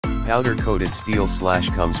Powder coated steel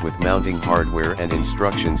 / comes with mounting hardware and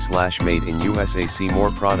instructions / made in USA. See more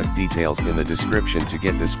product details in the description to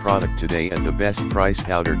get this product today at the best price.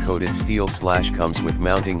 Powder coated steel / comes with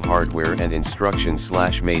mounting hardware and instructions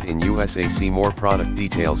 / made in USA. See more product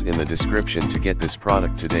details in the description to get this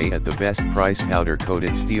product today at the best price. Powder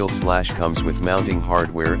coated steel / comes with mounting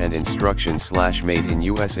hardware and instructions / made in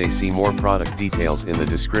USA. See more product details in the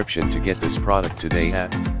description to get this product today at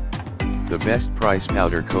the best price.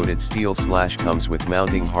 Powder coated steel / comes with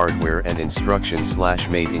mounting hardware and instructions /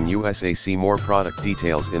 made in USA. See more product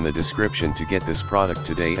details in the description to get this product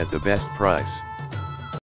today at the best price.